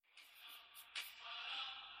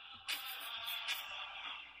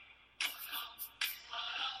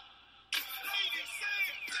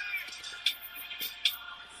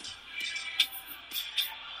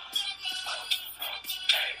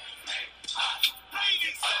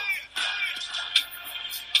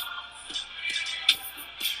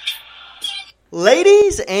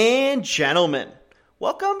Ladies and gentlemen,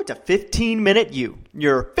 welcome to 15 Minute U,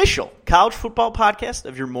 your official college football podcast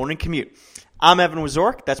of your morning commute. I'm Evan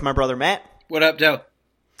Wazork. That's my brother Matt. What up, Joe?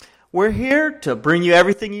 We're here to bring you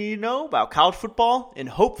everything you need to know about college football in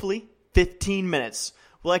hopefully 15 minutes.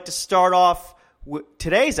 We'd like to start off with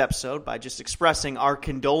today's episode by just expressing our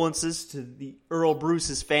condolences to the Earl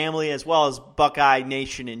Bruce's family as well as Buckeye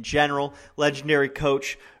Nation in general. Legendary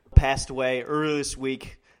coach passed away earlier this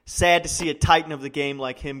week. Sad to see a titan of the game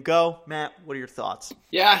like him go. Matt, what are your thoughts?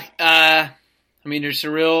 Yeah, there's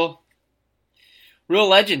a real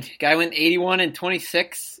legend. Guy went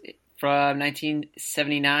 81-26 from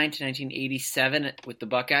 1979 to 1987 with the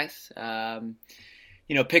Buckeyes.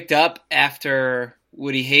 Picked up after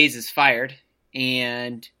Woody Hayes is fired,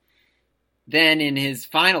 and then in his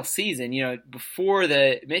final season, before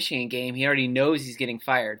the Michigan game, he already knows he's getting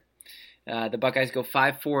fired. The Buckeyes go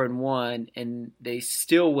 5-4-1, and they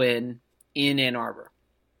still win in Ann Arbor.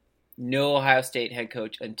 No Ohio State head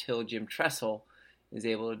coach until Jim Tressel is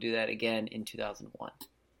able to do that again in 2001.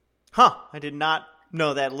 Huh, I did not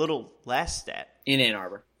know that little last stat. In Ann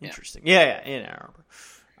Arbor. Interesting. Yeah, in Ann Arbor,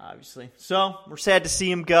 obviously. So, we're sad to see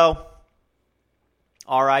him go.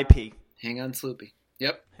 R.I.P. Hang on, Sloopy.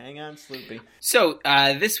 Yep. Hang on, Sloopy. So,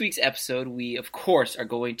 this week's episode, we, of course, are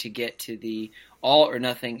going to get to the All or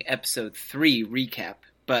Nothing Episode 3 recap.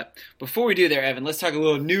 But before we do there, Evan, let's talk a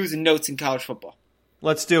little news and notes in college football.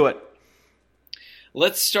 Let's do it.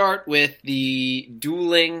 Let's start with the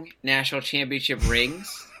dueling national championship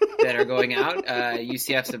rings that are going out.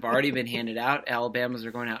 UCFs have already been handed out. Alabama's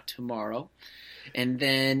are going out tomorrow. And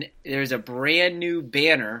then there's a brand new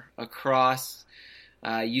banner across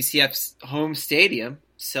UCF's home stadium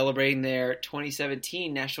celebrating their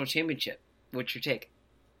 2017 national championship. What's your take?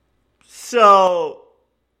 So,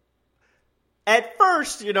 at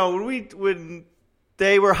first, when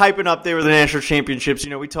they were hyping up, they were the national championships.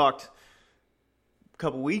 We talked a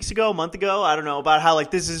couple weeks ago, a month ago, I don't know, about how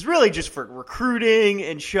this is really just for recruiting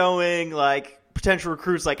and showing potential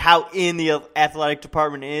recruits how in the athletic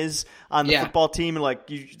department is on the football team, and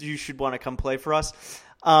you should want to come play for us.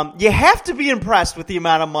 You have to be impressed with the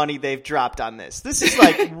amount of money they've dropped on this. This is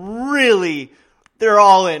really, they're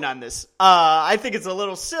all in on this. I think it's a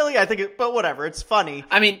little silly. But whatever, it's funny.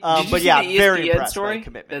 I mean, did you see the very ESPN impressed story by the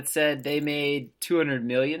commitment that said they made $200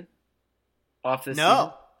 million off this season?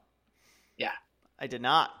 No. Yeah. I did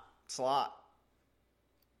not. It's a lot.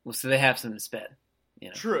 Well, so they have some to spend.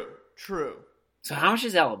 True. So how much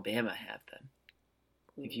does Alabama have then?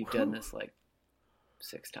 If you've done this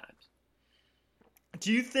 6 times.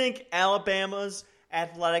 Do you think Alabama's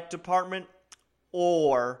athletic department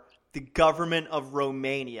or the government of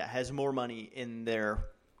Romania has more money in their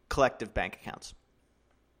collective bank accounts?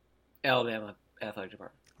 Alabama athletic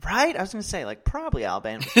department. Right? I was going to say, probably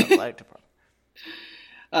Alabama's athletic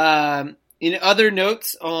department. In other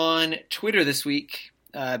notes on Twitter this week,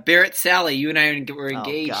 Barrett Sally, you and I were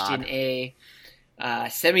engaged in a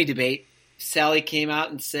semi-debate. Sally came out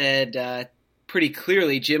and said pretty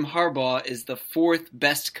clearly Jim Harbaugh is the 4th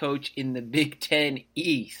best coach in the Big Ten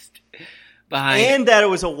East. And that it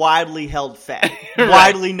was a widely held fact. Right.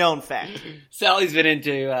 Widely known fact. Sally's been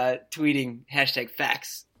into tweeting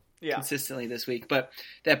 #facts consistently this week. But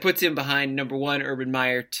that puts him behind number 1, Urban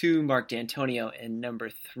Meyer, 2, Mark D'Antonio, and number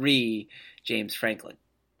 3, James Franklin.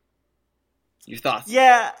 Your thoughts?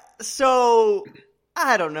 Yeah, so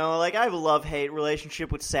I don't know. I have a love-hate relationship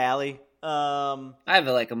with Sally. I have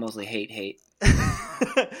a mostly hate.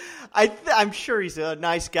 I'm sure he's a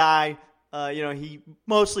nice guy. He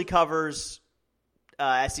mostly covers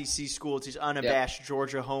SEC schools. He's unabashed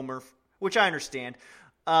Georgia homer, which I understand.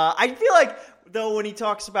 I feel though, when he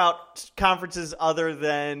talks about conferences other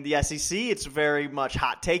than the SEC, it's very much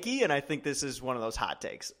hot takey, and I think this is one of those hot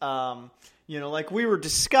takes. We were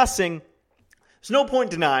discussing, there's no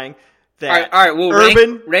point denying that. All right. Well,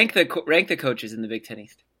 Urban rank the coaches in the Big Ten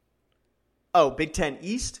East. Oh, Big Ten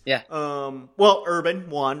East? Yeah. Urban,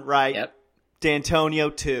 1, right? Yep. D'Antonio,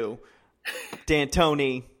 2.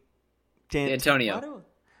 D'Antonio.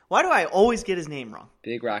 Why do I always get his name wrong?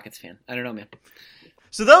 Big Rockets fan. I don't know, man.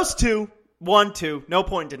 So those 2, 1, 2, no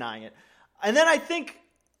point denying it. And then I think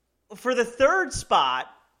for the 3rd spot,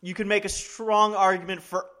 you can make a strong argument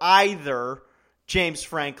for either James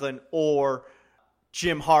Franklin or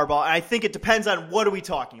Jim Harbaugh. And I think it depends on what are we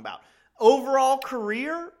talking about. Overall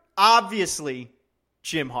career, obviously,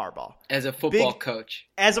 Jim Harbaugh. As a football coach.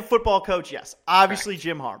 As a football coach, yes. Obviously, Correct.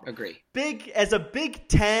 Jim Harbaugh. Agree. As a Big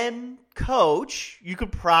Ten coach, you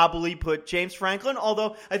could probably put James Franklin,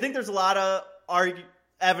 although I think there's a lot of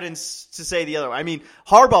evidence to say the other way. I mean,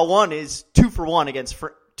 Harbaugh 1 is 2 for 1 against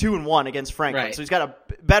 2-1 against Franklin, Right. so he's got a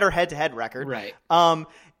better head-to-head record. Right.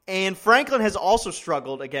 And Franklin has also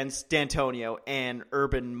struggled against D'Antonio and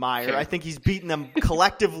Urban Meyer. Okay. I think he's beaten them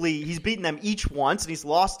collectively. He's beaten them each once, and he's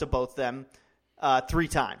lost to both them 3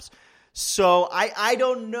 times. So I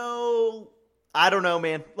don't know. I don't know,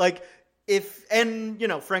 man. Like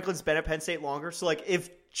Franklin's been at Penn State longer. So like if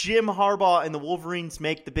Jim Harbaugh and the Wolverines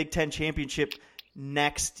make the Big Ten championship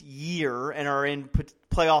next year and are in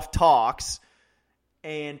playoff talks,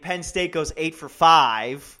 and Penn State goes 8 for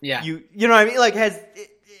 5, Yeah. you know what I mean? Like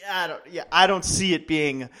I don't see it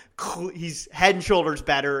being he's head and shoulders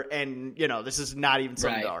better, and this is not even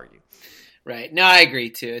something to argue. Right. No, I agree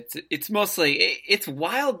too. It's mostly it's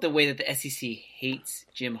wild the way that the SEC hates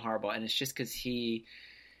Jim Harbaugh, and it's just because he,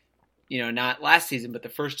 not last season, but the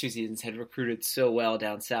first 2 seasons had recruited so well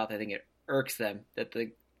down south. I think it irks them that a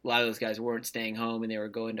lot of those guys weren't staying home and they were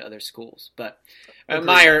going to other schools. But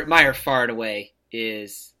Meyer far and away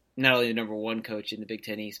is not only the number 1 coach in the Big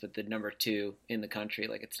Ten East, but the number 2 in the country.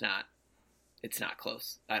 Like it's not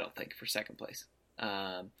close, I don't think, for second place.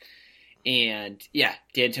 And yeah,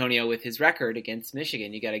 D'Antonio with his record against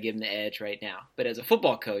Michigan, you got to give him the edge right now. But as a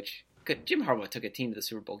football coach, Jim Harbaugh took a team to the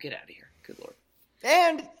Super Bowl. Get out of here, good Lord.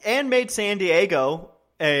 And made San Diego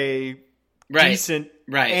a decent,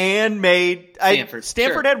 right? And made Stanford.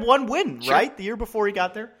 Stanford had 1 win, right, the year before he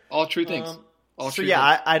got there. All true things.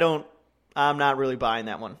 I'm not really buying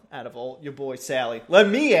that one out of your boy Sally. Let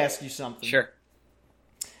me ask you something. Sure.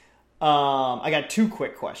 I got 2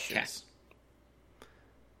 quick questions. Okay.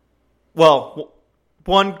 Well,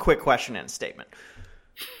 1 quick question and a statement.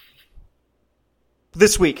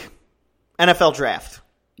 This week, NFL draft.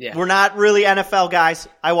 Yeah. We're not really NFL guys.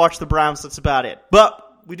 I watch the Browns. That's about it.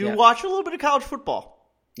 But we do watch a little bit of college football.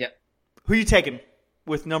 Yep. Who are you taking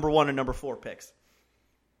with number 1 and number 4 picks?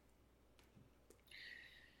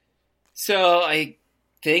 So I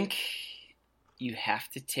think you have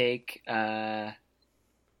to take Darnold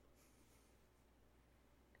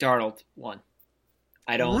 1.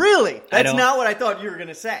 I don't Really? That's not what I thought you were going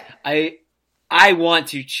to say. I want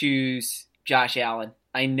to choose Josh Allen.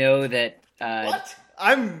 I know that. What?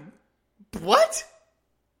 What?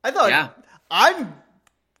 I thought I'm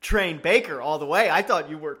trained Baker all the way. I thought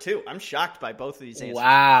you were too. I'm shocked by both of these answers.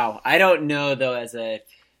 Wow. I don't know though.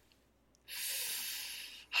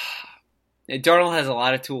 Darnold has a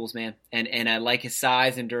lot of tools, man, and I like his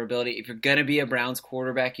size and durability. If you're gonna be a Browns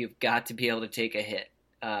quarterback, you've got to be able to take a hit,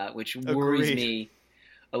 which worries me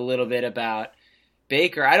a little bit about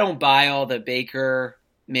Baker. I don't buy all the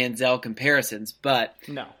Baker-Manziel comparisons, but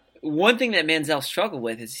no. One thing that Manziel struggled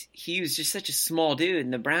with is he was just such a small dude,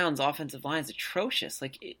 and the Browns' offensive line is atrocious.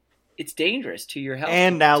 Like it's dangerous to your health.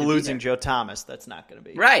 And now losing Joe Thomas, that's not going to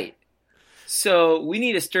be right. So we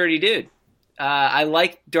need a sturdy dude. I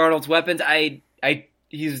like Darnold's weapons.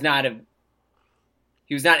 He was not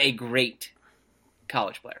a great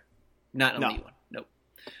college player, not an elite one.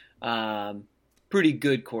 Nope. Pretty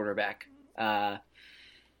good quarterback,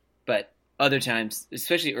 but other times,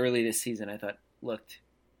 especially early this season, I thought looked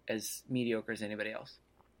as mediocre as anybody else.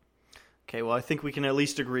 Okay, well, I think we can at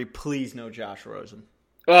least agree. Please, no Josh Rosen.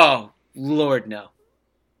 Oh Lord, no.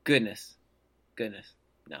 Goodness,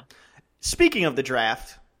 no. Speaking of the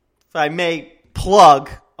draft, if I may plug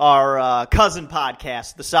our cousin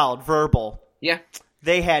podcast, The Solid Verbal. Yeah.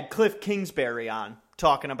 They had Cliff Kingsbury on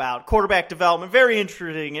talking about quarterback development. Very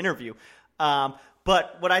interesting interview.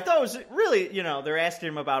 But what I thought was really, they're asking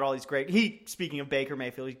him about all these great. Speaking of Baker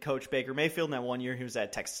Mayfield, he coached Baker Mayfield, and that 1 year he was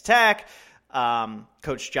at Texas Tech.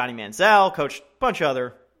 Coached Johnny Manziel, coached a bunch of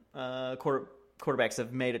other quarterbacks that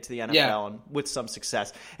have made it to the NFL and with some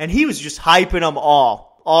success. And he was just hyping them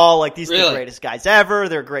all like these are the greatest guys ever.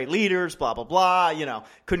 They're great leaders, blah, blah, blah.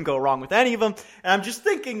 Couldn't go wrong with any of them. And I'm just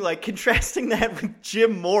thinking, like, contrasting that with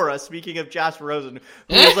Jim Mora, speaking of Josh Rosen,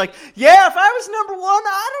 who was like, yeah, if I was number 1,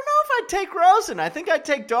 I don't know if I'd take Rosen. I think I'd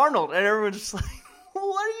take Darnold. And everyone's just like,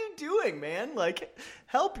 what are you doing, man? Like,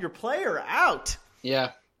 help your player out.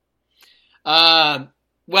 Yeah.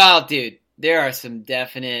 Well, dude, there are some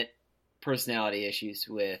definite personality issues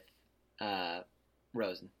with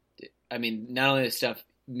Rosen. I mean, not only the stuff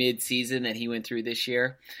mid-season that he went through this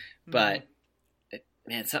year, but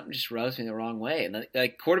man, something just rubs me the wrong way. And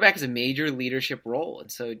like quarterback is a major leadership role, and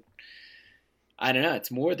so I don't know.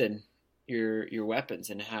 It's more than your weapons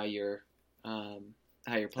and how you're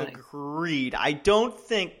playing. Agreed. I don't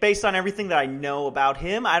think, based on everything that I know about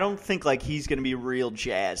him, I don't think like he's going to be real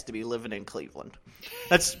jazzed to be living in Cleveland.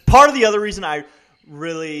 That's part of the other reason I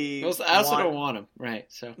really. I also don't want him, right?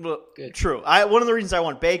 So good. True. One of the reasons I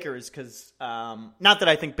want Baker is because not that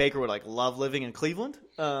I think Baker would like love living in Cleveland,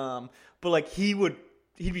 but like he would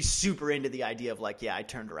he'd be super into the idea of like, yeah, I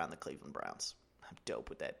turned around the Cleveland Browns. How dope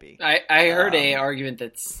would that be? I heard a argument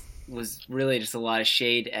that was really just a lot of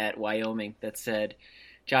shade at Wyoming that said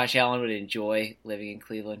Josh Allen would enjoy living in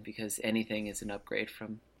Cleveland because anything is an upgrade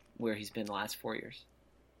from where he's been the last 4 years.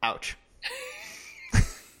 Ouch.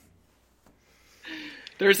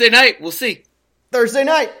 Thursday night, we'll see. Thursday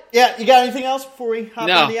night. Yeah, you got anything else before we hop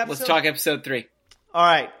on the episode? Let's talk episode 3. All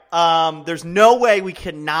right. There's no way we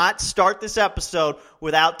cannot start this episode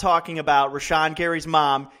without talking about Rashawn Gary's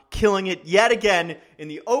mom killing it yet again in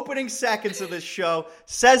the opening seconds of this show.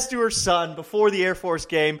 Says to her son before the Air Force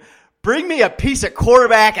game, "Bring me a piece of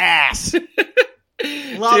quarterback ass."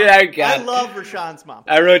 I love Rashawn's mom.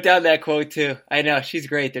 I wrote down that quote too. I know, she's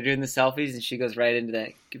great. They're doing the selfies and she goes right into that.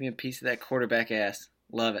 Give me a piece of that quarterback ass.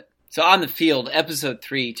 Love it. So on the field, episode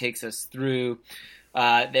 3 takes us through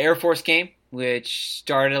the Air Force game, which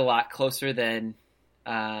started a lot closer than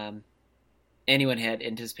anyone had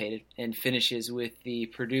anticipated, and finishes with the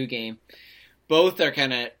Purdue game. Both are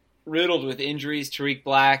kind of riddled with injuries. Tariq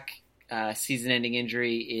Black, season-ending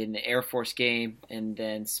injury in the Air Force game, and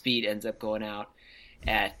then Speed ends up going out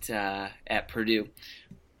at Purdue.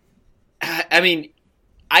 I mean,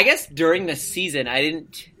 I guess during the season,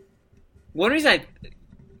 one reason I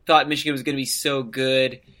thought Michigan was going to be so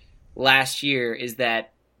good last year is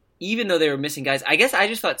that even though they were missing guys, I guess I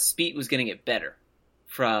just thought Speed was going to get better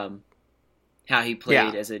from how he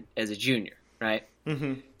played as a junior, right?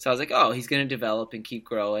 Mm-hmm. So I was like, oh, he's going to develop and keep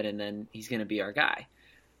growing, and then he's going to be our guy.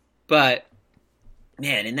 But,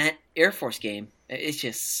 man, in that Air Force game, it's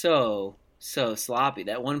just so sloppy.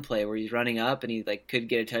 That one play where he's running up and he could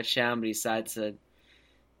get a touchdown, but he decides to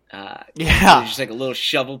just like a little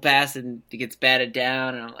shovel pass and he gets batted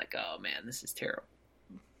down, and I'm like, oh man, this is terrible.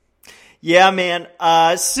 Yeah, man.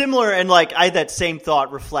 Similar, and I had that same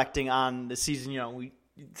thought reflecting on the season.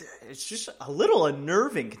 It's just a little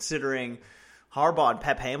unnerving considering Harbaugh and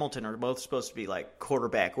Pep Hamilton are both supposed to be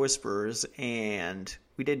quarterback whisperers, and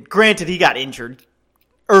we did. Granted, he got injured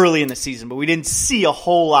early in the season, but we didn't see a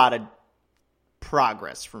whole lot of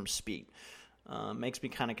progress from Speed. Makes me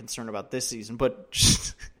kind of concerned about this season, but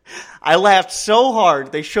I laughed so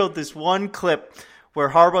hard. They showed this one clip where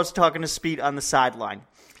Harbaugh's talking to Speed on the sideline,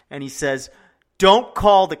 and he says, "Don't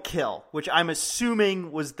call the kill," which I'm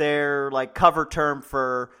assuming was their cover term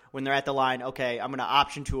for when they're at the line. Okay, I'm going to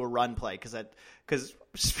option to a run play because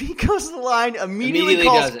Speed goes to the line, immediately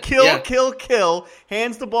calls kill,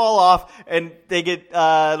 hands the ball off, and they get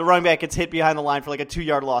the running back gets hit behind the line for a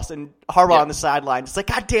 2-yard loss, and Harbaugh on the sideline just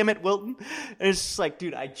God damn it, Wilton, and it's just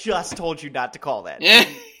dude, I just told you not to call that.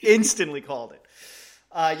 Instantly called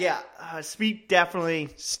it. Speed definitely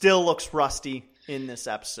still looks rusty in this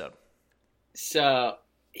episode. So,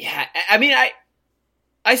 yeah, I mean,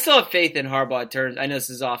 I still have faith in Harbaugh in terms. I know this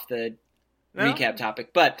is off the recap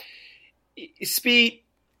topic, but Speed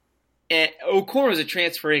and O'Korn was a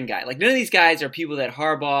transfer-in guy. None of these guys are people that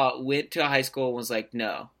Harbaugh went to high school and was like,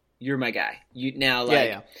 no, you're my guy.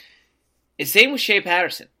 It's same with Shea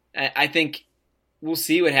Patterson. I think we'll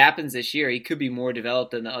see what happens this year. He could be more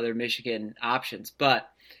developed than the other Michigan options. But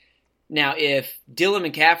now if Dylan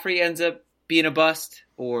McCaffrey ends up being a bust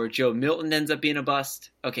or Joe Milton ends up being a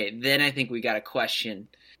bust, okay, then I think we got to question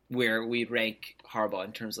where we rank Harbaugh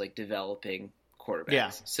in terms of developing quarterbacks. Yeah.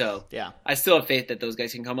 So I still have faith that those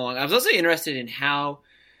guys can come along. I was also interested in how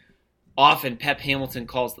often Pep Hamilton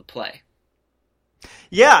calls the play.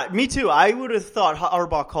 Yeah, me too. I would have thought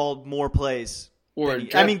Harbaugh called more plays.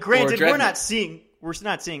 Granted, we're not seeing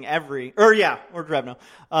every or Drevno.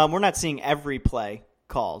 We're not seeing every play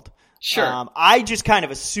called. Sure. I just kind of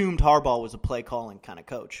assumed Harbaugh was a play calling kind of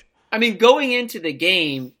coach. I mean, going into the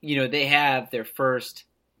game, they have their first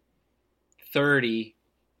 30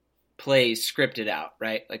 plays scripted out,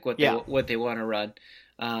 right? What they want to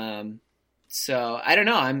run. So I don't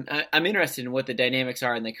know. I'm interested in what the dynamics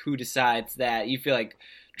are and who decides that. You feel like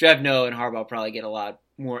Drevno and Harbaugh probably get a lot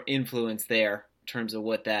more influence there in terms of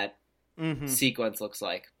what that sequence looks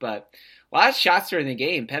like. But last shots during the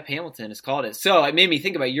game, Pep Hamilton has called it. So it made me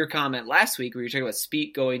think about your comment last week where you were talking about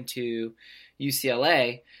Speed going to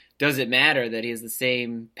UCLA. Does it matter that he has the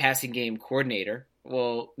same passing game coordinator?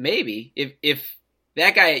 Well, maybe. If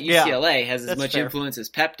that guy at UCLA has as much influence as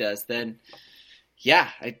Pep does, then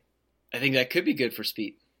I think that could be good for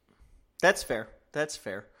Speed. That's fair.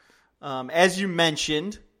 As you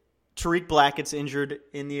mentioned, Tariq Black gets injured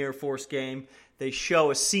in the Air Force game. They show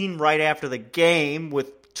a scene right after the game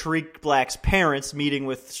with Tariq Black's parents meeting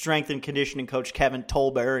with strength and conditioning coach Kevin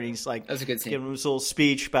Tolbert, and he's that's a good scene. Giving him this little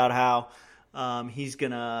speech about how he's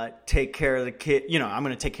going to take care of the kid. I'm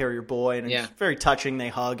going to take care of your boy. And it's very touching. They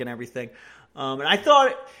hug and everything. And I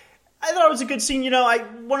thought I thought it was a good scene.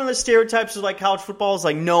 One of the stereotypes of like college football is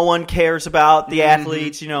like no one cares about the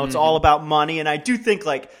athletes. It's all about money. And I do think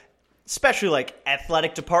like, especially like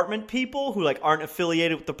athletic department people who like aren't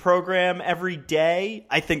affiliated with the program every day,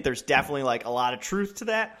 I think there's definitely like a lot of truth to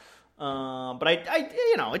that. But I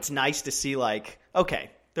it's nice to see like, okay,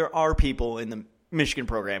 there are people in the Michigan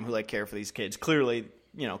program who like care for these kids. Clearly,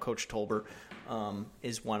 Coach Tolbert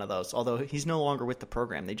is one of those. Although he's no longer with the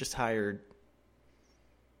program, they just hired.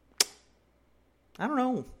 I don't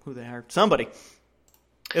know who they hired. Somebody.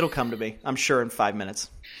 It'll come to me, I'm sure, in 5 minutes.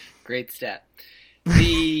 Great stat.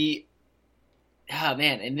 And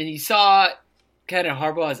then you saw kind of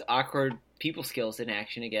Harbaugh's awkward people skills in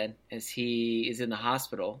action again as he is in the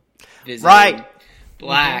hospital visiting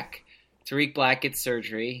Black. Mm-hmm. Tariq Black gets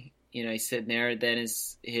surgery. He's sitting there. Then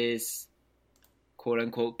his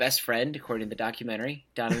quote-unquote best friend, according to the documentary,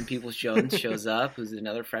 Donovan Peoples-Jones, shows up, who's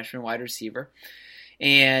another freshman wide receiver.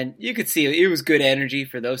 And you could see it was good energy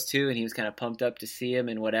for those two, and he was kind of pumped up to see him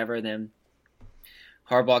and whatever. And then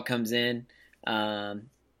Harbaugh comes in. I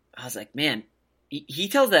was like, man, he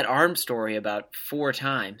tells that arm story about 4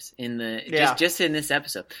 times just in this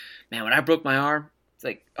episode. Man, when I broke my arm, it's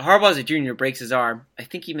like Harbaugh's a junior, breaks his arm. I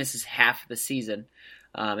think he misses half the season,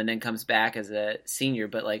 and then comes back as a senior.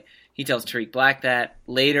 But like he tells Tariq Black that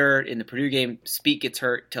later in the Purdue game, Speed gets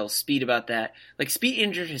hurt. Tells Speed about that. Like Speed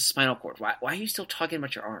injured his spinal cord. Why are you still talking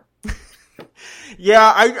about your arm? Yeah,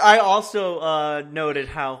 I also noted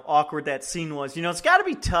how awkward that scene was. It's got to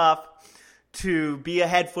be tough to be a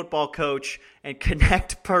head football coach and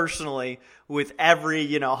connect personally with every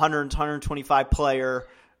 100 125 player,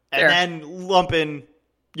 and then lump in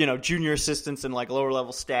junior assistants and like lower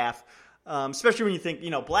level staff. Especially when you think,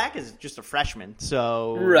 Black is just a freshman,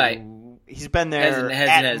 so he's been there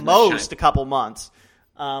at most a couple months.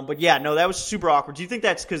 But yeah, no, that was super awkward. Do you think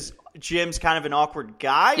that's because Jim's kind of an awkward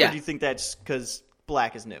guy, or do you think that's because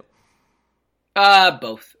Black is new?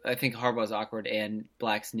 Both. I think Harbaugh's awkward and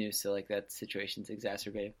Black's new, so like that situation's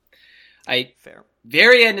exacerbating. Fair.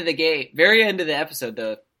 Very end of the game, very end of the episode,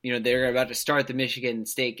 though. They're about to start the Michigan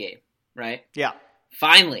State game, right? Yeah.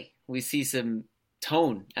 Finally, we see some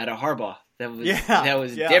tone out of Harbaugh. That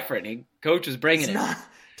was different. And Coach was bringing it.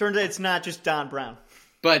 Turns out it's not just Don Brown.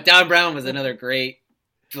 But Don Brown was another great,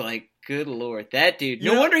 good Lord. That dude.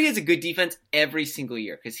 No wonder he has a good defense every single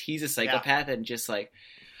year, because he's a psychopath and just like,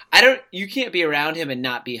 you can't be around him and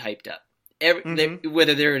not be hyped up.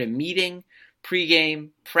 Whether they're in a meeting, pregame,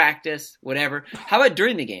 practice, whatever. How about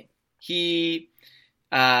during the game?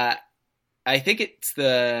 I think it's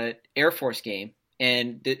the Air Force game,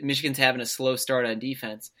 and Michigan's having a slow start on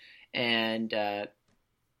defense, and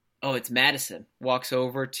it's Madison walks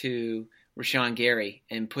over to Rashawn Gary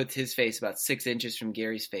and puts his face about 6 inches from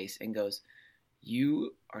Gary's face and goes,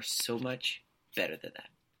 "You are so much better than that.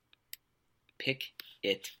 Pick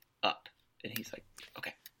it up." And he's like,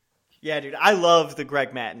 "Okay." Yeah, dude, I love the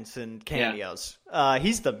Greg Mattinson cameos. Yeah.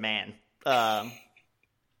 He's the man.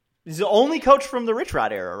 He's the only coach from the Rich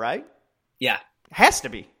Rod era, right? Yeah. Has to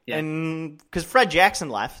be. Yeah. And because Fred Jackson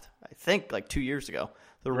left, I think, like 2 years ago,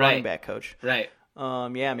 the running back coach. Right.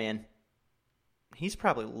 Yeah, man. He's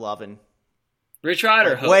probably loving. Rich Rod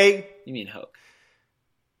or Hoke? You mean Hoke?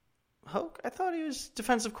 Hoke? I thought he was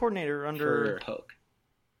defensive coordinator under Hoke.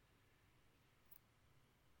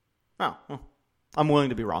 Oh, well, I'm willing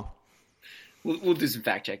to be wrong. We'll do some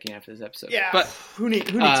fact checking after this episode. Yeah, but who needs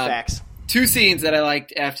facts? 2 scenes that I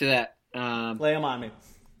liked after that. Lay them on me.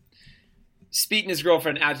 Speed and his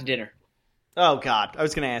girlfriend out to dinner. Oh God, I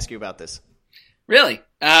was going to ask you about this. Really?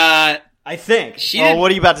 I think.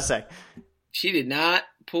 What are you about to say? She did not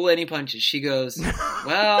pull any punches. She goes,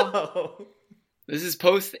 "Well, this is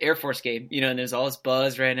post Air Force game, and there's all this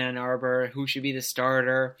buzz right now in Ann Arbor. Who should be the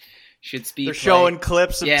starter? Should Speed They're play?" Showing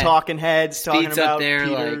clips of talking heads, Speed's talking about up there,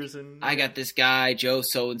 Peters. like, I got this guy, Joe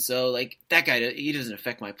so-and-so. Like, that guy, he doesn't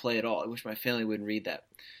affect my play at all. I wish my family wouldn't read that.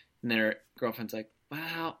 And then her girlfriend's like,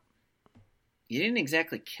 "Well, you didn't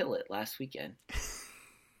exactly kill it last weekend.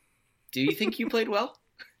 Do you think you played well?"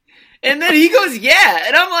 And then he goes, "Yeah."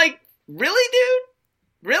 And I'm like, "Really,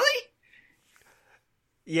 dude? Really?"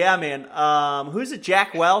 Yeah, man. Who's it?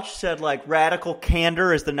 Jack Welch said, like, radical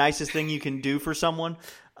candor is the nicest thing you can do for someone.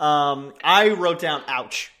 I wrote down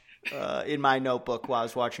ouch in my notebook while I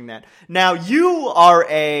was watching that. Now, you are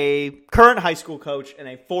a current high school coach and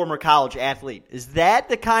a former college athlete. Is that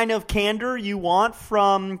the kind of candor you want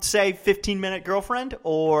from, say, 15-minute girlfriend?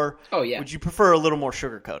 Or would you prefer a little more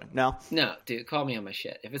sugarcoating? No? No, dude, call me on my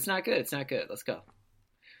shit. If it's not good, it's not good. Let's go.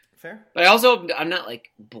 Fair. But I'm not,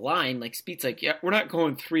 like, blind. Like, Speed's like, "Yeah, we're not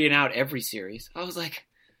going 3 and out every series." I was like,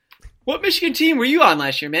 what Michigan team were you on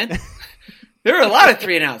last year, man? There were a lot of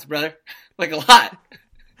 3-and-outs, brother. Like a lot.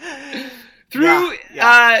 Through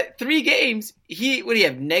 3 games, what do you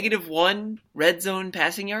have? -1 red zone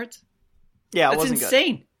passing yards? Yeah, that's wasn't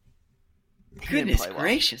insane. Good. Goodness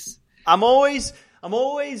gracious. I'm always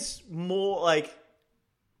more like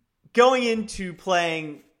going into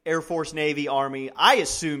playing Air Force, Navy, Army. I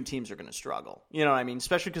assume teams are going to struggle. You know what I mean?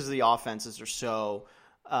 Especially because the offenses are so,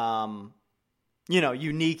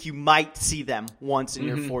 unique. You might see them once in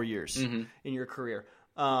your 4 years in your career.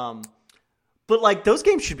 But like those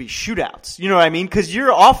games should be shootouts. You know what I mean? Because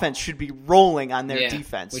your offense should be rolling on their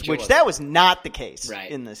defense, which that was not the case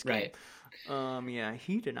in this game. Right.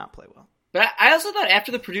 He did not play well. But I also thought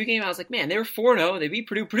after the Purdue game, I was like, man, they were 4-0. They beat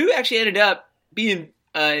Purdue. Purdue actually ended up being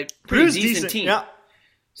a pretty decent team. Yeah.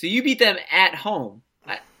 So you beat them at home.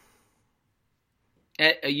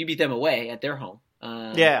 You beat them away at their home.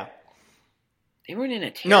 Yeah. They weren't in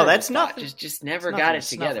a terrible that's spot. nothing. Just never got it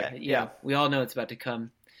together. Yeah. We all know it's about to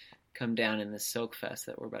come down in the Soak Fest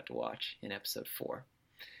that we're about to watch in episode 4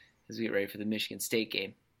 as we get ready for the Michigan State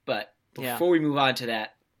game. But before we move on to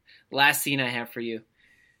that, last scene I have for you,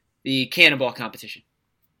 the cannonball competition.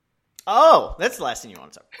 Oh, that's the last thing you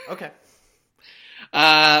want to talk about. Okay.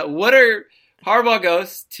 Harbaugh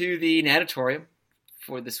goes to the natatorium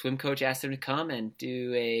for the swim coach asked him to come and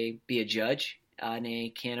be a judge on a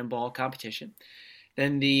cannonball competition.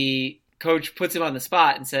 Then the coach puts him on the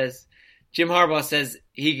spot and says, Jim Harbaugh says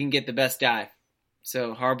he can get the best dive.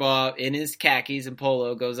 So Harbaugh, in his khakis and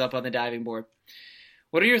polo, goes up on the diving board.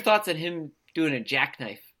 What are your thoughts on him doing a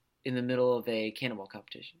jackknife in the middle of a cannonball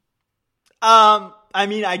competition? I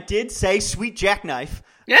mean, I did say sweet jackknife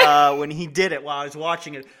when he did it while I was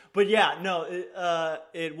watching it. But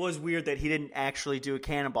it was weird that he didn't actually do a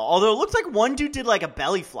cannonball. Although it looks like one dude did like a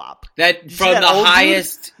belly flop. From the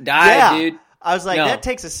highest dive, dude. I was like, that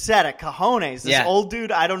takes a set of cojones. This old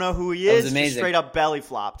dude, I don't know who he is, just straight up belly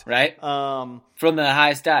flopped. Right? From the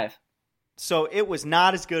highest dive. So it was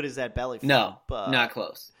not as good as that belly flop. No, not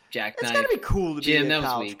close. Jackknife. It's got to be cool to be a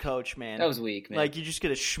college coach, man. That was weak, man. Like, you just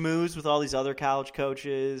get a schmooze with all these other college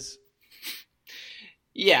coaches.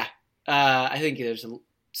 Yeah. I think there's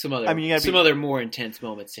some other more intense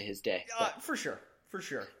moments to his day. For sure.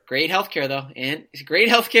 Great healthcare, though. And great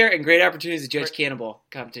healthcare and great opportunities to judge cannonball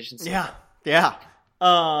competitions. Yeah.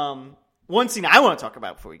 One scene I want to talk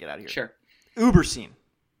about before we get out of here. Sure. Uber scene.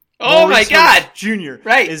 Oh, my God. Jr.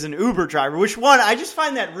 Right. Is an Uber driver, which I just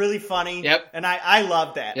find that really funny. Yep. And I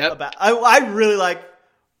love that. Yep. I really like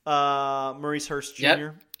Maurice Hurst Jr.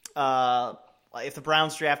 Yep. If the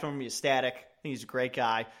Browns draft him, I'm going to be ecstatic. I think he's a great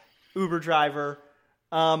guy. Uber driver.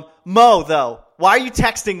 Mo, though, why are you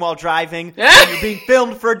texting while driving? When you're being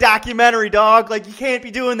filmed for a documentary, dog. Like, you can't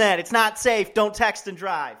be doing that. It's not safe. Don't text and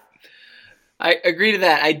drive. I agree to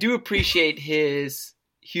that. I do appreciate his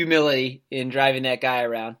humility in driving that guy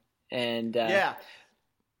around. And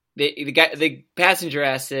the passenger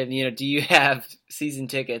asked him, do you have season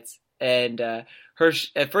tickets? And Hirsch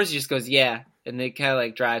at first he just goes, yeah, and they kind of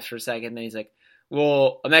like drives for a second. And then he's like,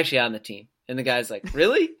 well, I'm actually on the team. And the guy's like,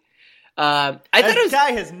 really? This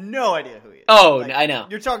guy has no idea who he is. Oh, I know.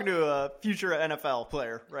 You're talking to a future NFL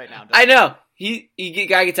player right now. I know.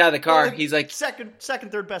 Guy gets out of the car. He's like second,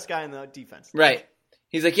 third best guy in the defense. Right.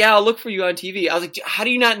 He's like, yeah, I'll look for you on TV. I was like, how do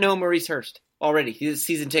you not know Maurice Hurst? Already, he's a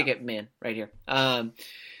season ticket man right here.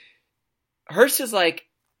 Hurst is like,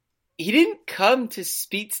 he didn't come to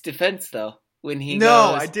Speet's defense though. When he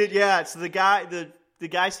goes, I did, yeah. So the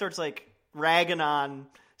guy starts like ragging on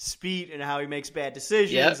Speet and how he makes bad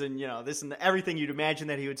decisions, and this and everything you'd imagine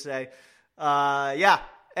that he would say.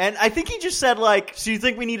 And I think he just said like, so you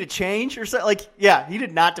think we need a change or something? Like, he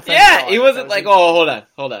did not defend. Yeah, he wasn't like, hold on.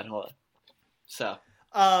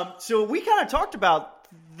 So we kind of talked about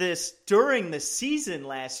this during the season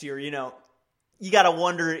last year. You got to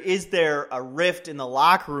wonder, is there a rift in the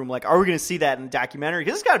locker room? Like, are we going to see that in the documentary?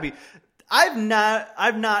 Because it's got to be. I've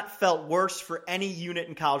not felt worse for any unit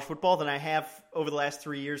in college football than I have over the last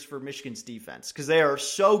 3 years for Michigan's defense, because they are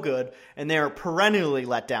so good and they are perennially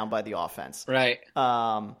let down by the offense. Right.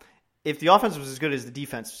 If the offense was as good as the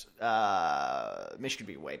defense, Michigan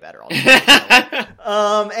would be way better. So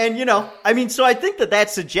I think that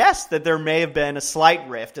suggests that there may have been a slight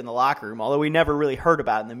rift in the locker room, although we never really heard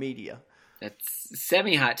about it in the media. That's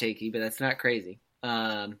semi-hot takey, but that's not crazy.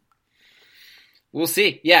 We'll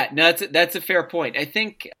see. Yeah, no, that's a fair point. I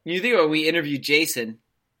think when we interviewed Jason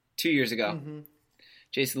 2 years ago,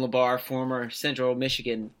 Jason LeBar, former Central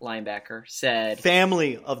Michigan linebacker, said,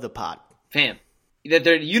 family of the pod. Fam. that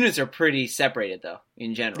their units are pretty separated though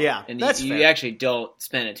in general. Yeah, and that's you fair. actually don't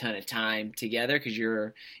spend a ton of time together because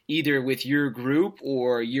you're either with your group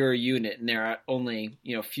or your unit, and there are only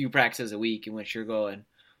a few practices a week in which you're going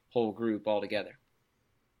whole group all together.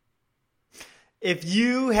 If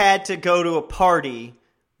you had to go to a party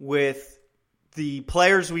with the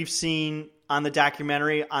players we've seen on the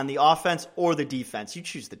documentary on the offense or the defense, you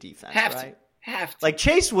choose the defense, right? Have to. Like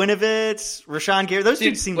Chase Winovich, Rashawn Gary, those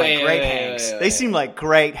dudes seem like great hangs. They seem like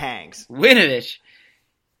great hangs. Winovich,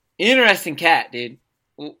 interesting cat, dude.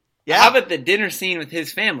 Yeah. How about the dinner scene with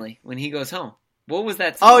his family when he goes home? What was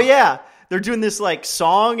that song? Oh, yeah. They're doing this like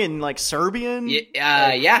song in like Serbian.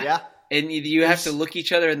 Yeah. And you have to look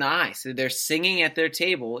each other in the eye. So they're singing at their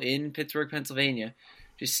table in Pittsburgh, Pennsylvania,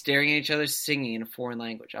 just staring at each other, singing in a foreign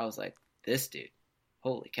language. I was like, this dude,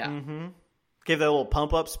 holy cow. Mm-hmm. Gave that little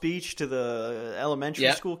pump-up speech to the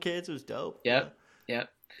elementary school kids. It was dope. Yep.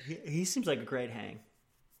 He seems like a great hang.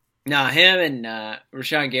 Nah, him and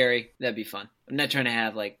Rashawn Gary, that'd be fun. I'm not trying to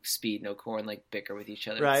have like Speed and O'Korn like bicker with each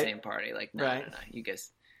other at the same party. Like, no. You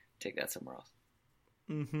guys take that somewhere else.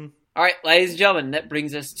 Mm-hmm. All right, ladies and gentlemen, that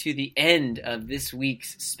brings us to the end of this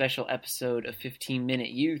week's special episode of 15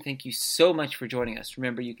 Minute You. Thank you so much for joining us.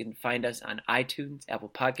 Remember, you can find us on iTunes, Apple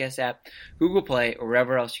Podcast app, Google Play, or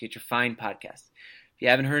wherever else you get your fine podcasts. If you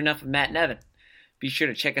haven't heard enough of Matt and Evan, be sure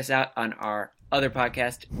to check us out on our other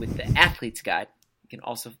podcast with the Athlete's Guide. It can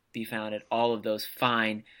also be found at all of those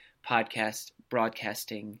fine podcast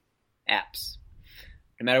broadcasting apps.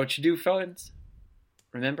 No matter what you do, friends,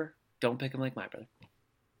 remember, don't pick them like my brother.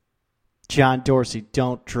 John Dorsey,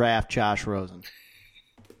 don't draft Josh Rosen.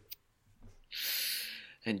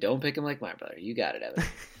 And don't pick him like my brother. You got it, Evan.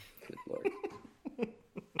 Good Lord. Check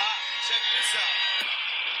this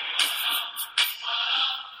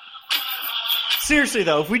out. Seriously,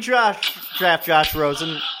 though, if we draft Josh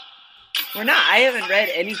Rosen... We're not. I haven't read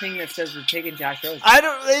anything that says we're taking Josh Rosen.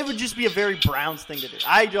 It would just be a very Browns thing to do.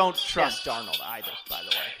 I don't trust Darnold either, by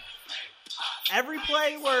the way. Every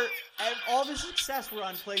play where all of his success were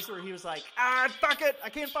on plays where he was like, fuck it, I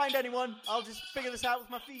can't find anyone. I'll just figure this out with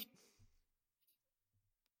my feet.